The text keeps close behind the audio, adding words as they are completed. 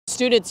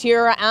Students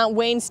here at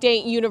Wayne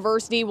State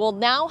University will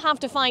now have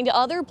to find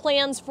other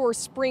plans for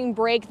spring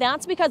break.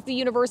 That's because the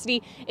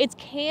university is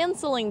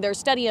canceling their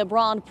study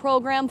abroad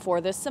program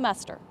for this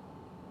semester.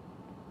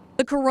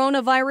 The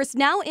coronavirus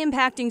now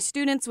impacting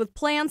students with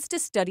plans to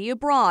study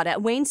abroad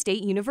at Wayne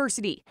State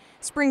University.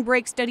 Spring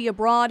break study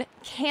abroad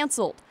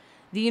canceled.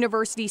 The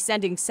university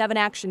sending 7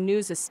 Action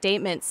News a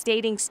statement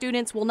stating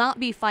students will not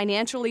be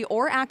financially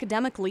or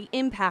academically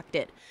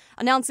impacted,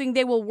 announcing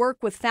they will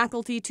work with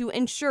faculty to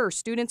ensure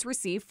students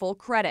receive full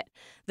credit.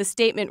 The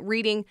statement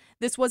reading,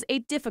 "This was a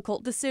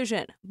difficult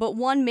decision, but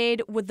one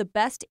made with the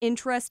best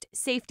interest,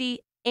 safety,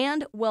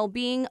 and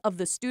well-being of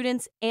the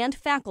students and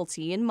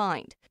faculty in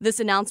mind." This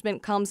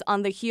announcement comes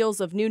on the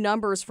heels of new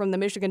numbers from the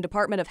Michigan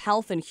Department of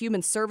Health and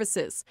Human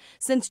Services.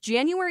 Since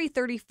January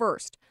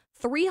 31st,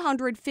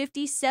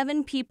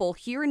 357 people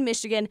here in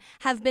Michigan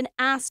have been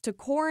asked to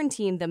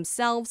quarantine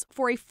themselves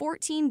for a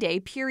 14-day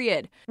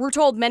period. We're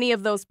told many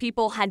of those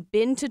people had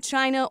been to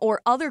China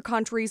or other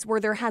countries where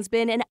there has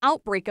been an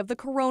outbreak of the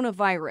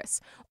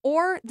coronavirus,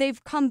 or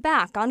they've come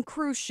back on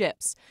cruise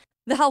ships.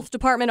 The health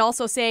department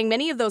also saying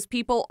many of those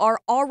people are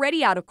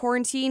already out of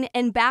quarantine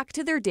and back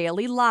to their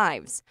daily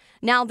lives.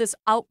 Now this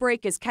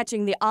outbreak is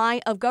catching the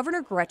eye of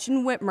Governor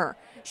Gretchen Whitmer.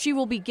 She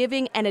will be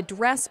giving an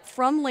address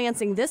from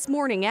Lansing this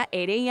morning at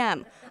 8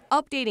 a.m.,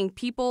 updating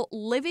people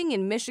living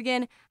in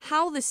Michigan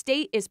how the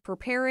state is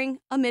preparing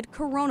amid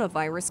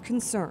coronavirus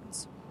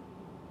concerns.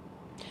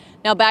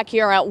 Now back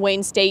here at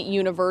Wayne State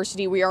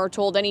University, we are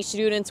told any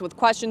students with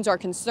questions or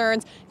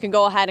concerns can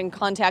go ahead and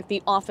contact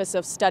the Office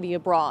of Study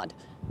Abroad.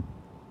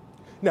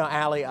 Now,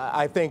 Allie,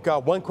 I think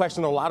one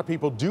question a lot of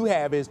people do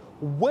have is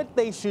what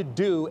they should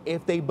do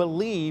if they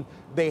believe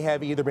they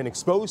have either been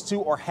exposed to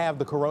or have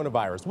the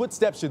coronavirus. What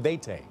steps should they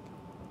take?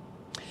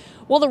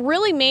 Well, the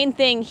really main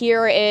thing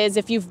here is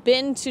if you've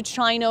been to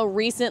China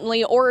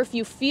recently or if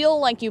you feel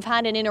like you've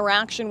had an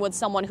interaction with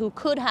someone who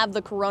could have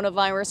the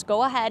coronavirus,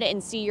 go ahead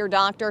and see your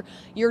doctor.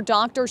 Your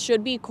doctor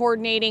should be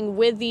coordinating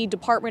with the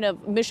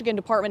Michigan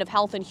Department of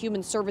Health and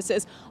Human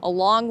Services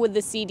along with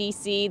the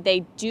CDC.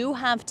 They do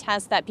have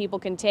tests that people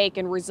can take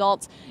and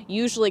results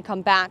usually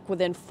come back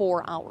within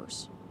 4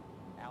 hours.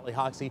 Allie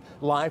Hoxie,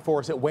 live for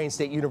us at Wayne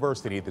State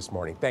University this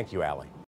morning. Thank you, Allie.